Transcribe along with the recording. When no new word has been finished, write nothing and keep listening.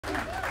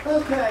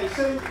Okay,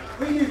 so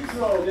we do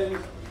prog, and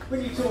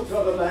when you talk to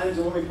other bands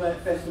or when we play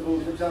at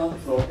festivals which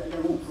aren't prog, they go,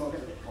 oh, prog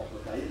is a bit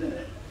complicated, isn't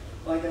it?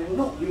 Like, well,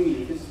 not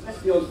really, because let's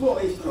be honest,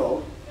 what is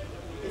prog?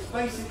 It's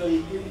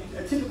basically,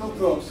 a typical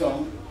prog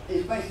song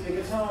is basically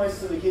the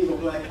guitarist and the keyboard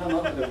player come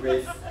up with a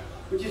riff,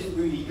 which isn't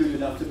really good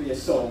enough to be a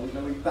song. You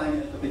know, we bang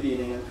it at the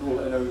beginning and call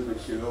it an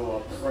overture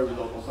or a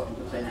prologue or something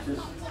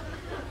pretentious.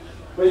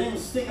 We then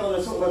stick on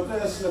a sort of a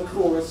verse and a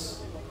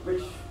chorus,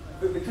 which,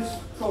 but because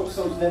prog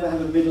songs never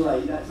have a middle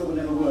eight, that sort of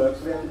never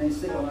works. We have to then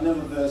stick on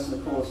another verse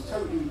and a chorus,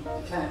 totally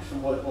detached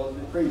from what it was in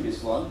the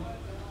previous one.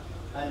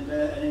 And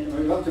then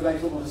we're up to about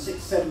sort of a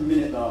 6-7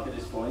 minute mark at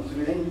this point, so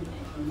we then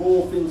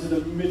morph into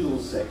the middle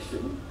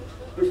section,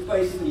 which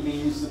basically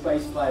means the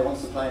bass player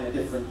wants to play in a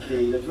different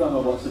key, the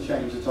drummer wants to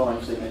change the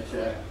time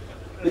signature,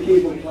 the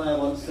keyboard player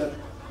wants to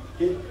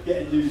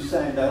get a new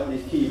sound out on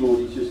his keyboard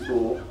he's just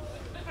bought,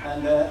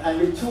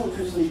 and we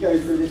tortuously go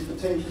through this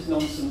pretentious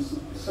nonsense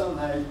and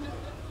somehow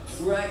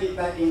drag it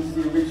back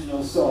into the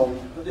original song,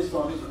 but this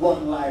time it's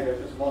one louder,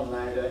 because one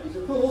louder is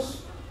of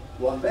course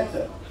one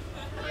better.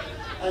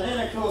 And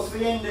then of course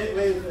we end it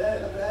with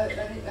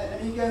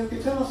an ego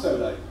guitar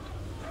solo.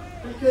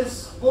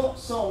 Because what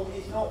song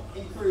is not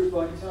improved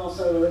by guitar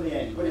solo at the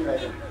end? What do you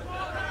reckon?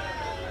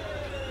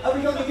 Have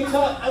we got any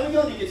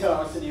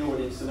guitarists in the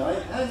audience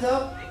tonight? Hands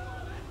up. 1,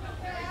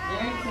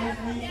 2,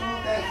 3, 4,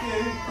 that's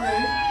you,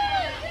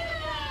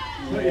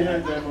 3. Put your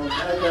hands up, everyone.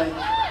 Okay.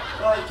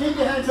 Right, keep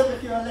your hands up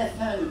if you're a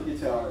left-handed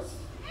guitarist.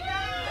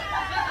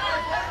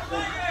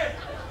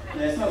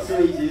 Yeah, it's not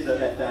so easy, is it,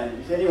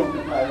 left-handed? Anyone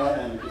can play a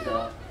right-handed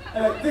guitar.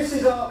 Anyway, this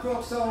is our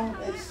prog song.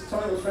 It's the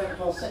title track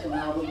of our second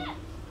album.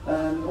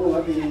 All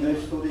up in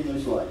English, called The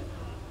English Way.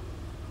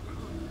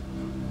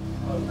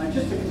 Oh, and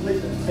just to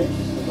complete the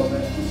pretentiousness of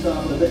it, we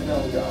start with a bit of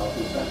Elgar,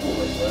 because that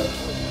always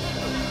works.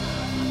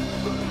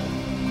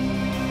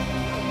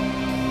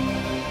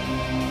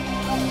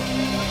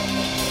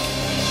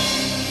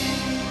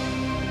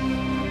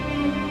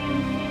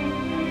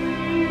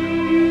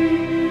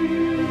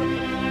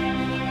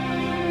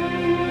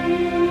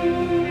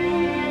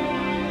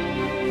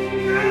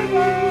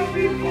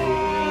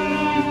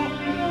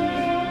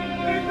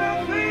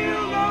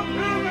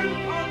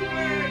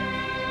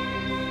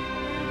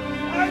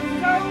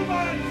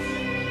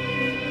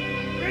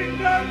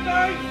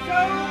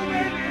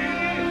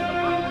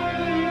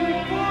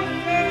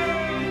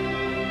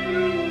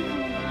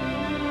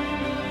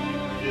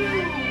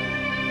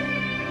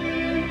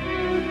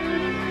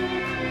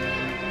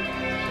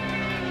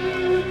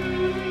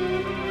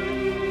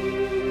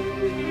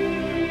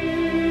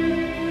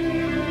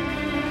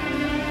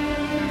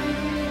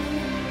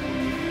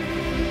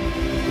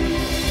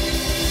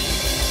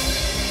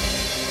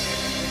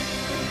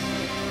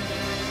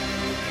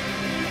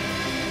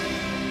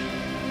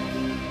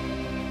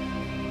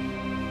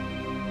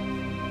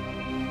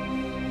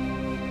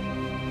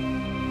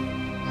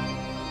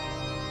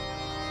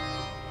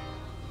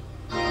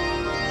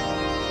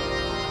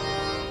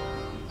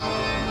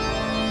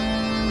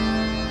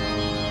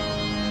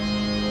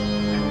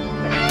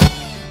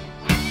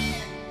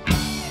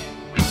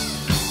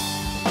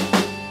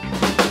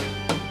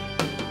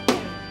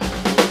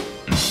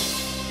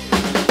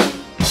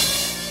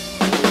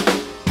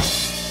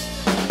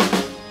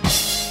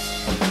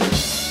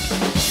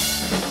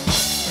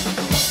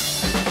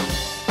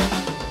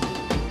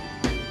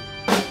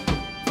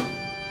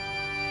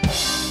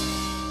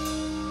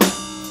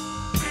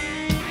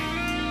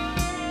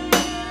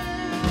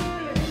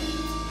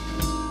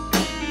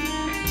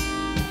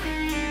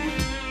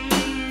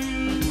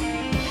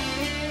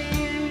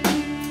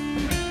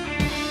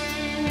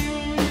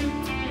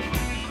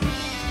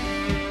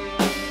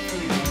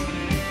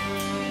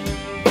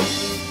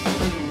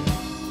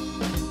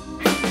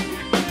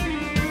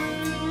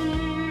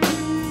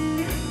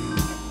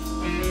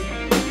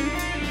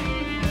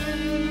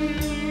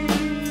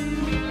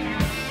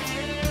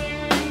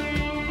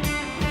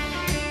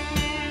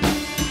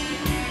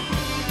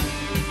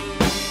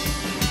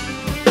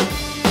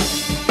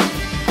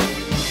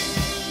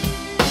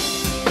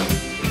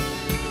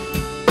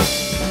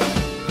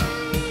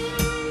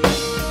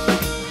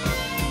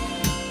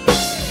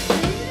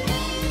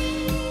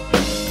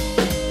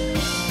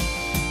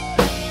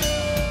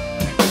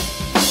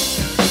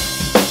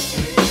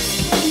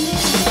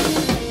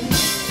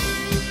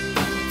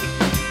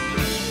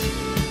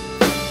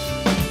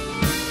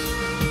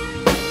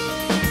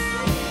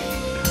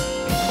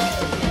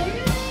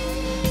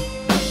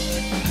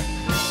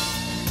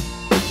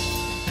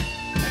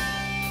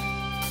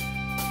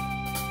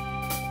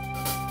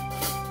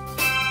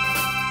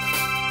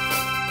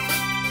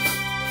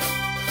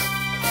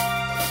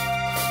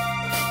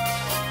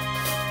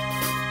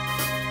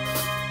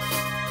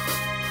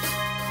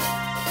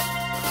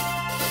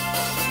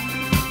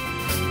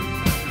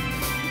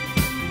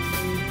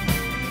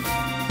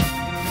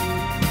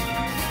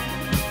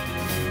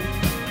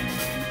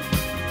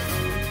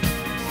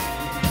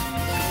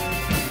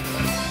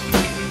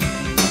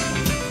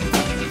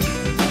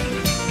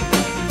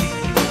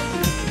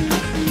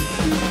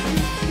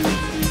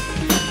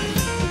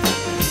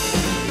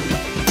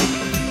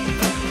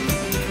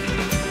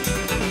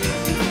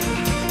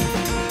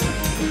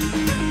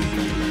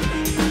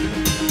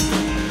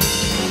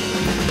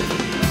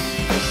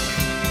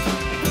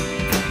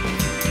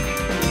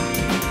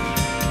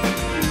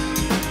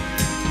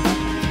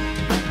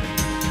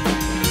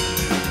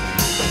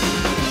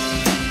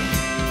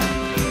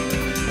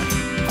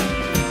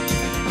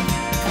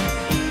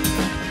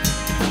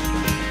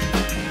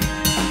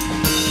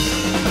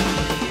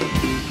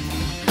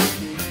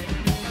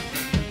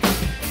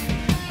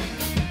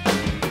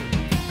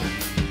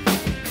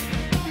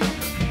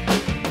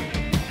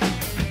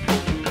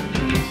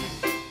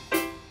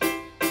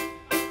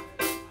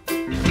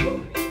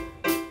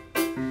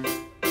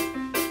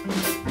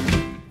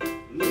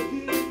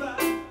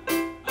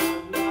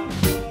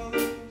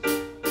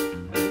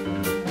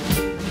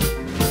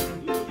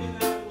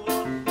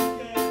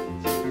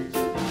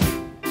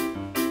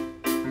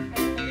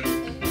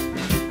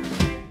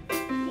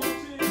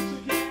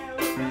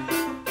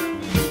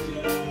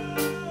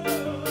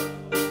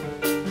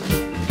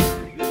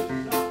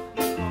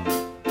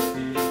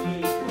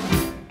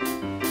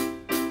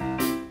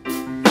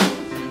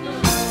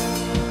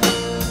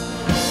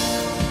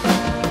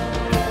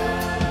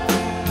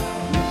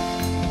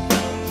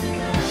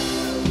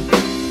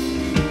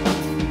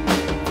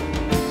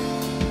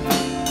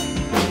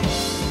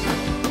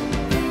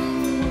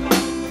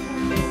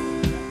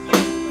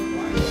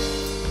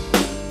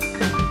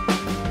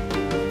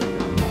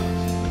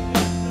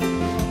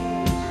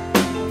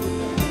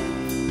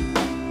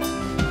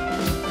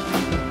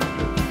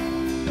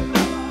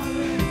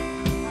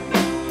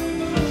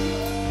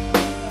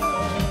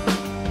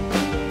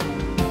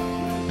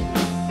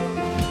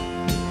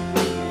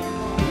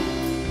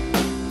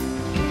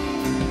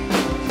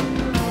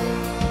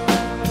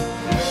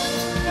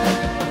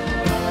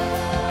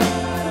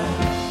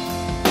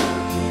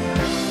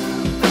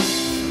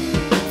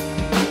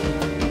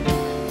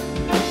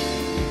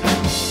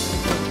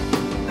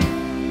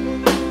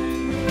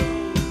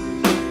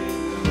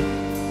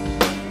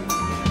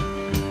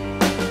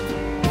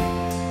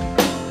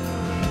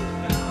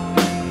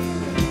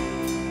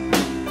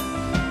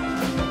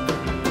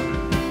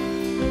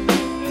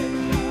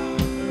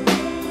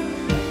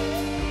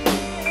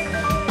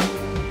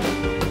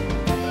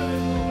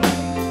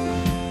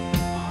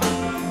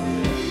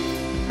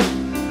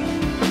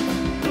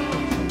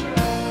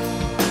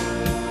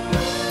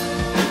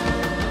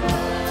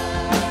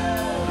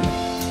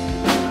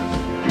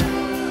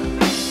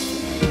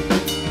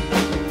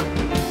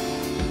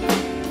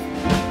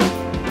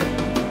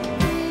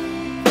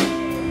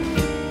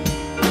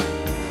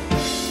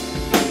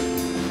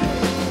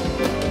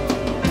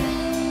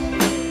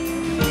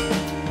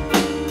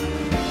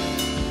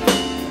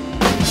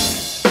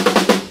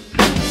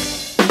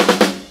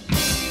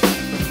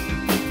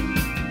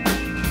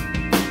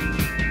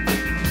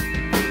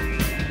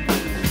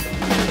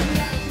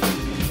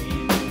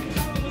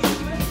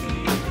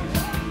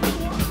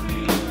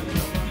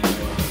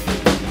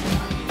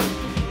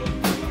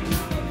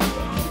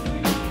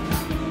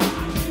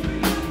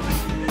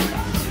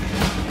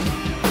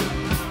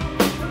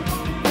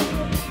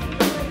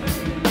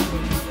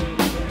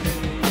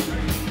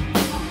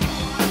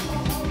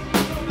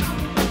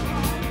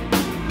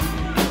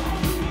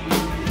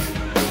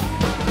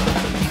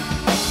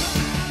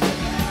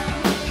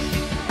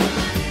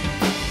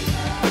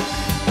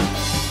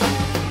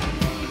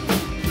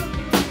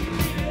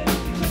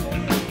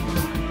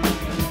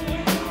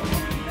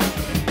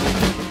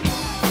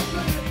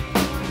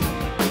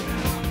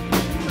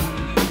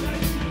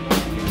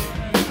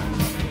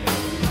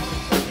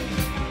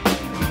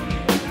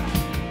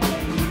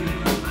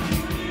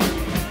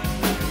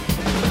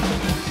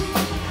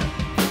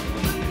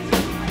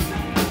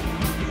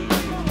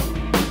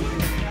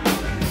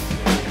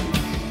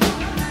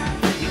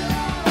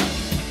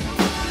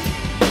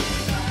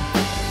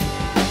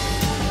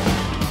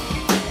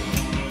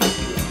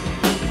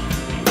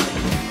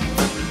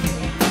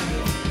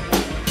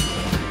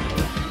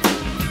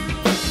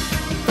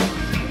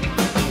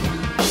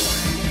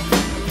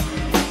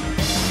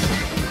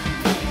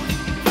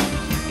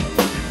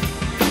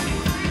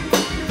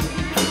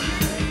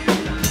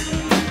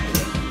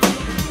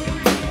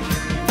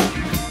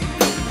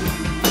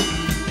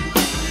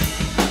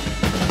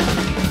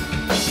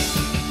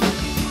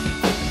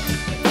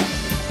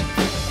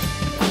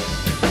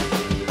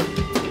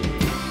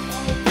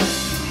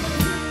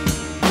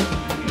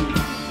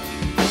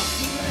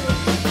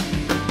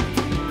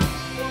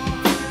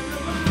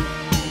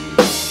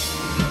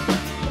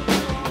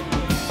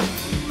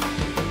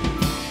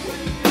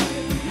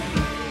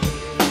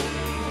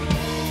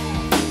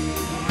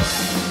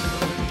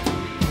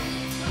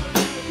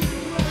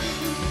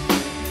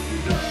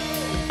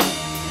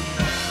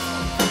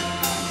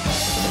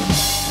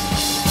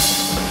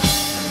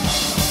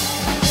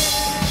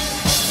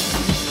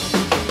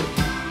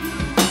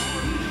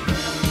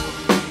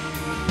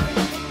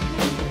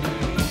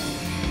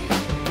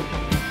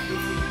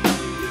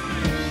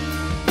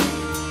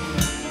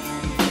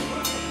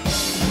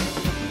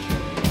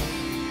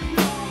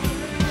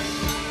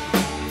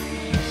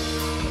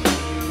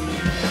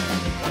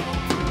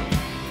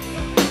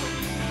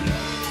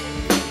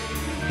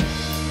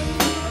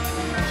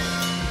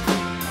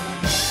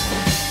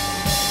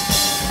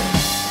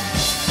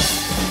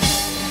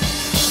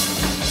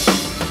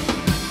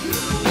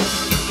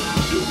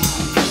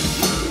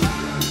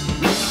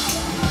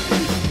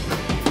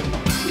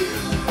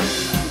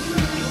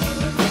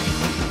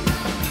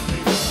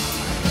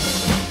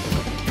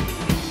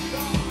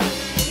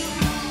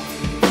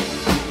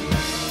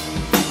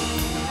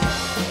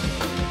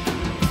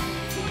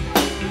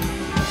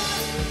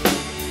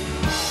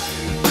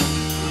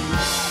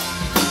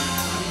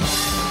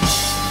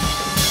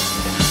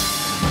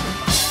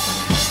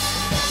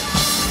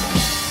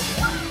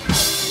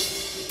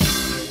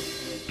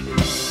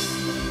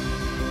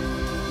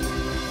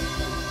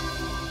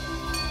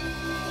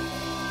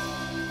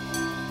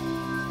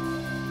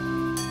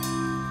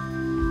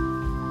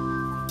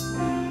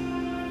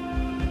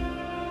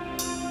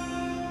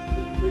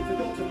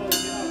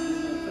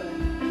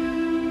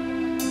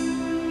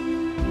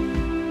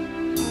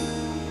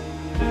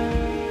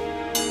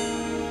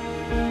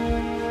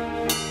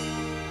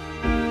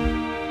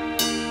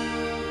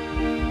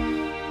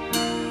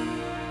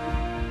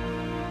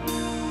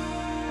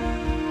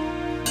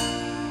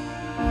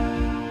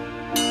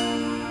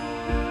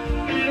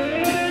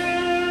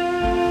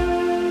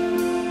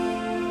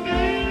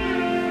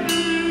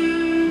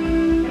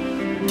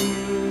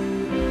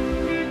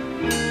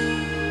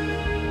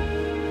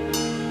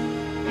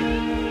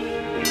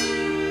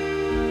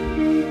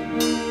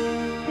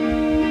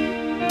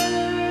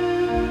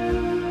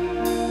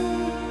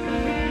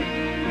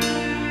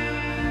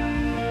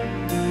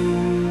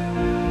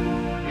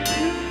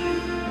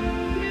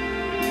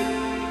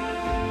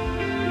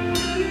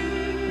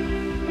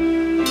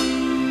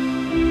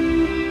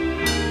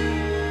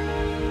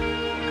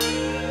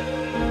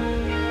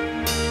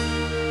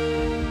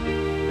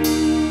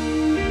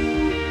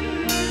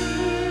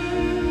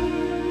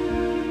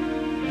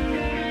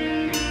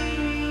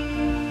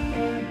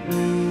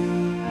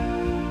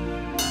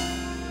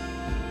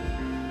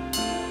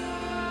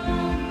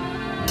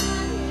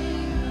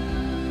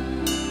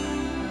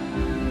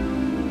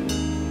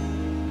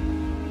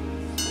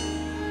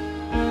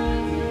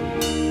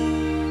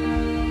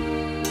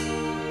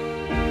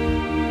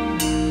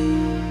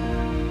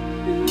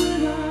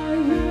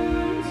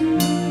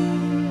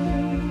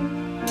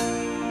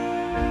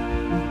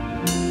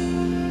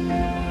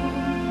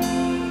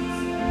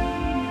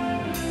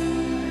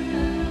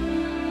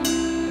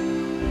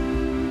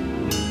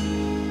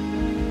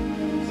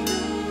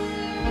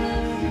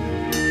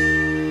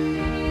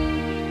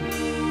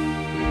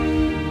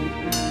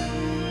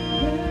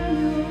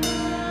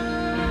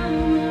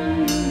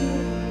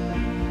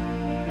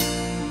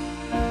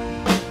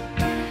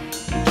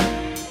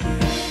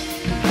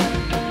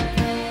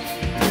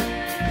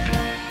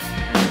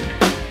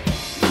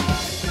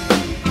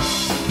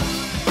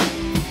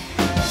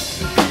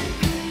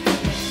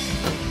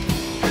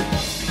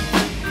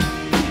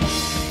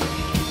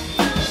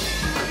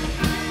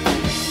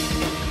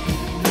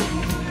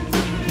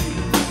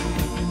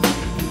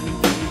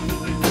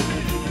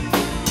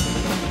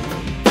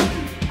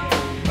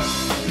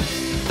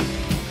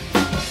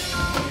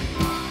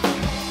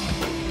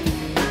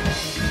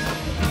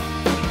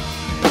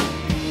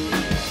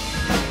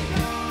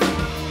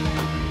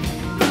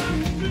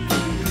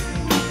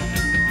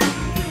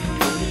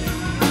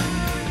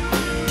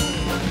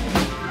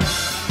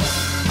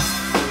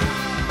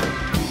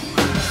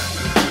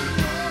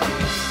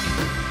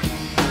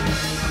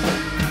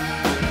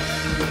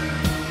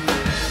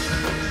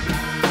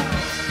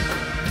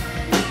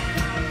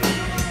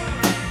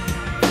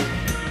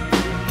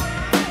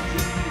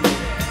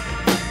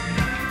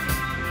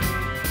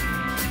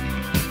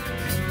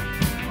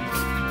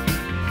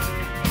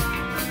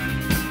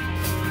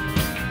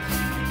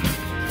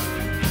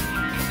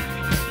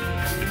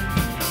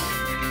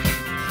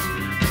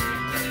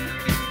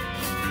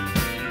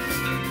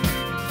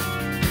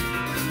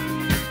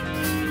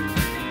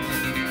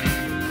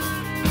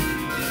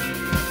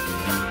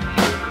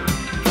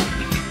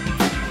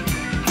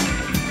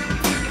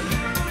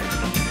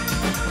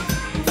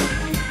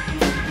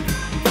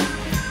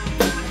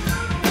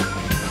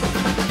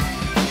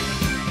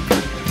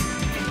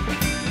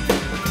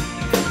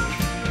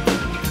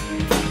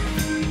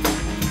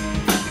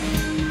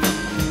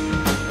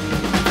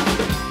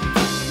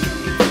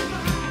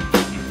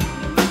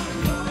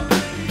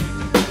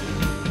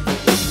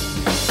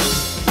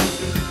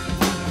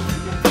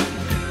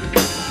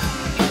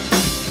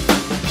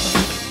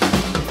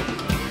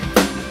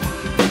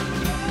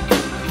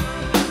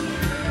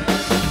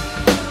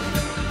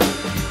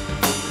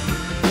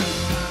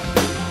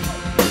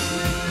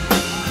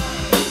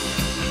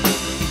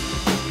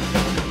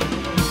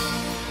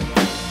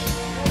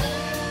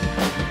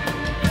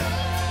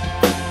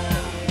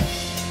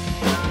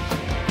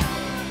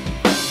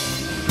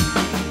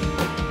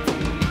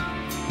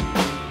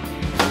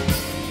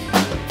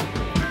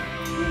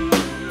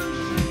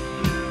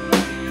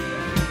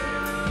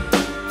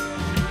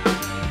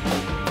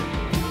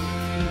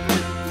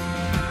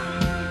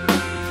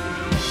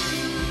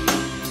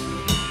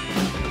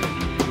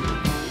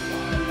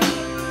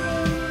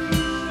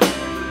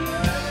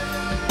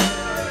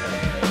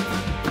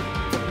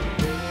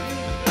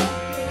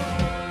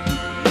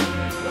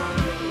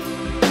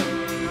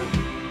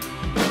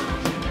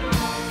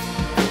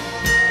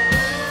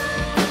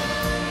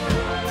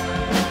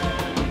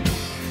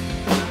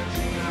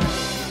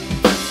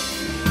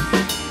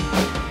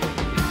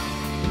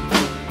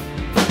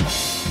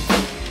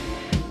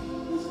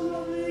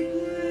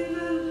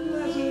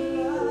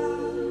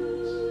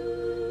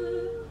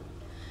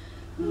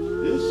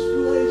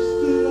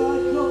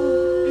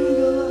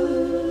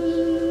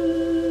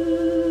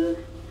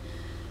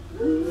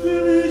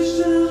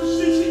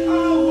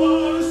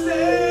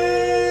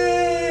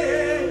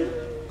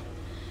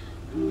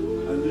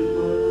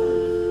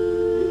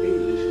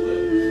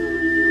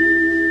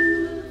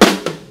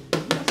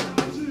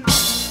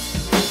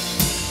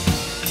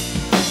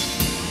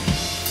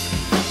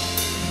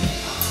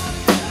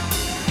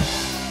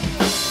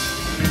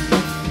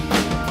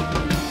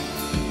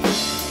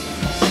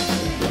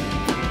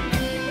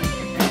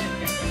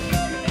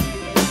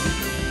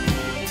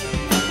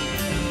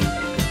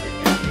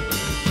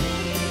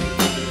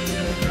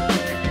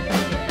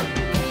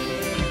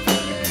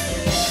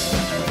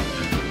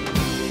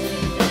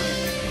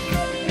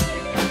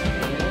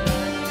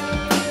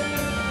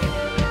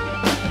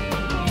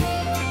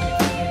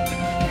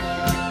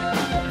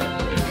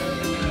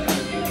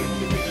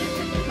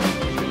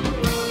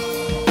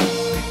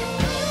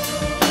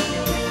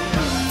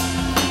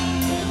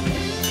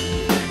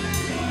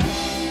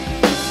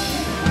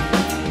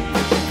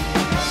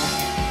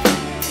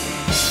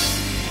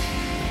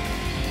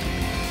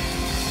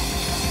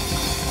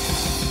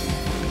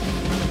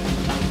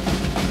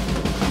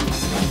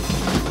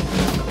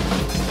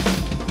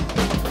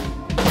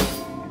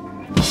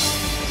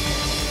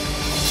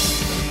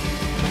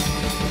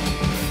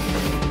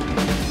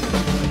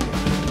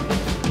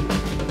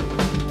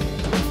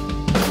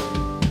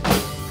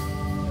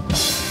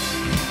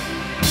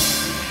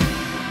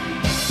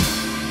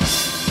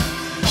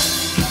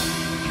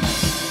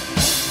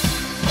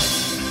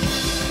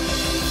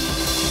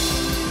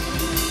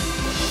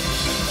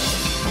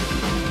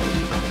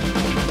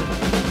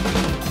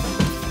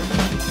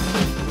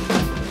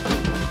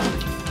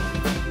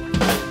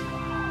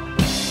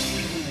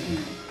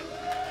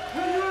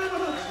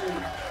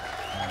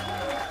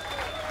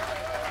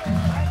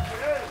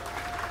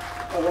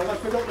 well, I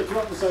forgot the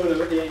drum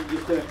solo at the end,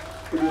 just to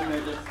give you a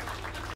minute.